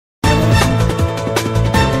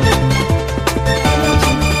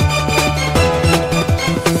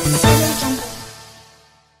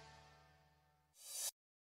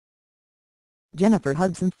Jennifer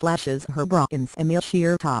Hudson flashes her bra in a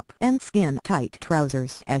sheer top and skin-tight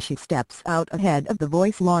trousers as she steps out ahead of The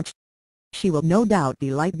Voice launch. She will no doubt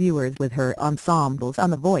delight viewers with her ensembles on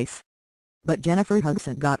The Voice. But Jennifer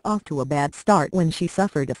Hudson got off to a bad start when she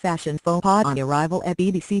suffered a fashion faux pas on arrival at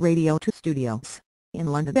BBC Radio 2 studios in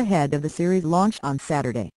London ahead of the series launch on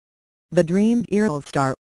Saturday. The Dream Girl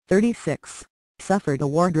star, 36, suffered a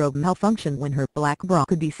wardrobe malfunction when her black bra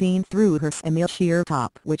could be seen through her sheer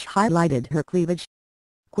top, which highlighted her cleavage.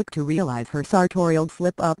 Quick to realize her sartorial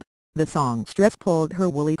slip-up, the songstress pulled her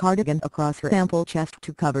woolly cardigan across her ample chest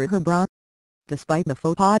to cover her bra. Despite the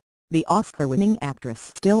faux pas, the Oscar-winning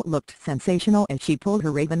actress still looked sensational as she pulled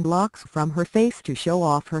her raven locks from her face to show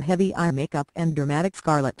off her heavy eye makeup and dramatic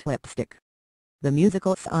scarlet lipstick. The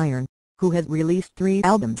musical Siren, who has released 3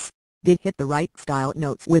 albums, did hit the right style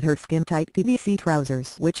notes with her skin-tight PVC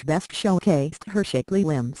trousers, which best showcased her shapely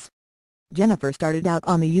limbs. Jennifer started out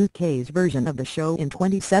on the UK's version of the show in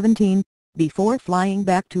 2017, before flying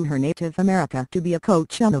back to her native America to be a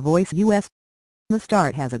coach on The Voice US. The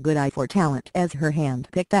star has a good eye for talent, as her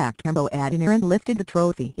hand-picked actor Bo Adeniran lifted the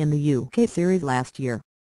trophy in the UK series last year.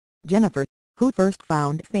 Jennifer, who first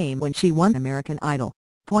found fame when she won American Idol,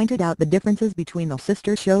 pointed out the differences between the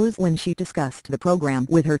sister shows when she discussed the program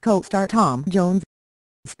with her co-star Tom Jones.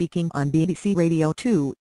 Speaking on BBC Radio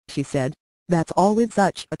 2, she said, "That's always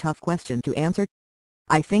such a tough question to answer.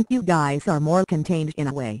 I think you guys are more contained in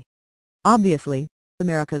a way. Obviously,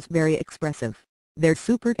 America's very expressive, they're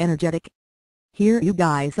super energetic. Here you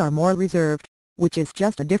guys are more reserved, which is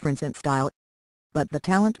just a difference in style. But the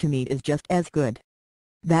talent to me is just as good.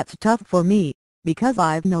 That's tough for me, because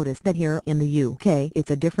I've noticed that here in the UK it's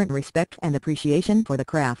a different respect and appreciation for the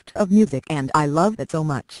craft of music, and I love it so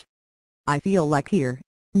much. I feel like here,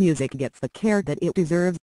 music gets the care that it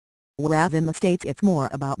deserves. Whereas in the States it's more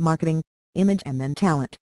about marketing, image and then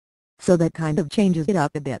talent. So that kind of changes it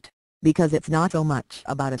up a bit, because it's not so much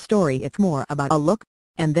about a story, it's more about a look,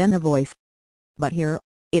 and then a voice. But here,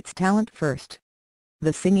 it's talent first."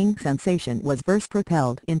 The singing sensation was first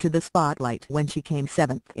propelled into the spotlight when she came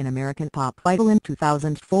 7th in American Pop Idol in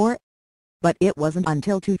 2004. But it wasn't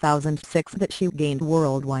until 2006 that she gained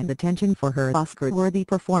worldwide attention for her Oscar-worthy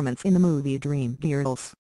performance in the movie Dream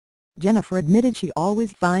Girls. Jennifer admitted she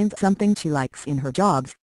always finds something she likes in her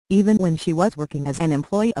jobs, even when she was working as an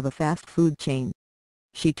employee of a fast food chain.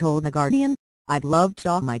 She told The Guardian, "I'd loved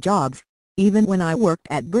all my jobs, even when I worked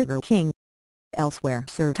at Burger King." Elsewhere,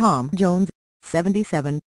 Sir Tom Jones,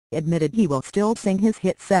 77, admitted he will still sing his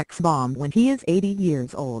hit Sex Bomb when he is 80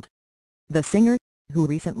 years old. The singer, who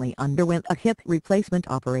recently underwent a hip replacement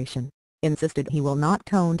operation, insisted he will not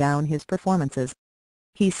tone down his performances.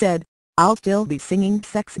 He said, "I'll still be singing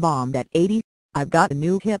Sex Bomb at 80, I've got a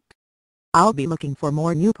new hip. I'll be looking for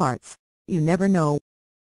more new parts, you never know."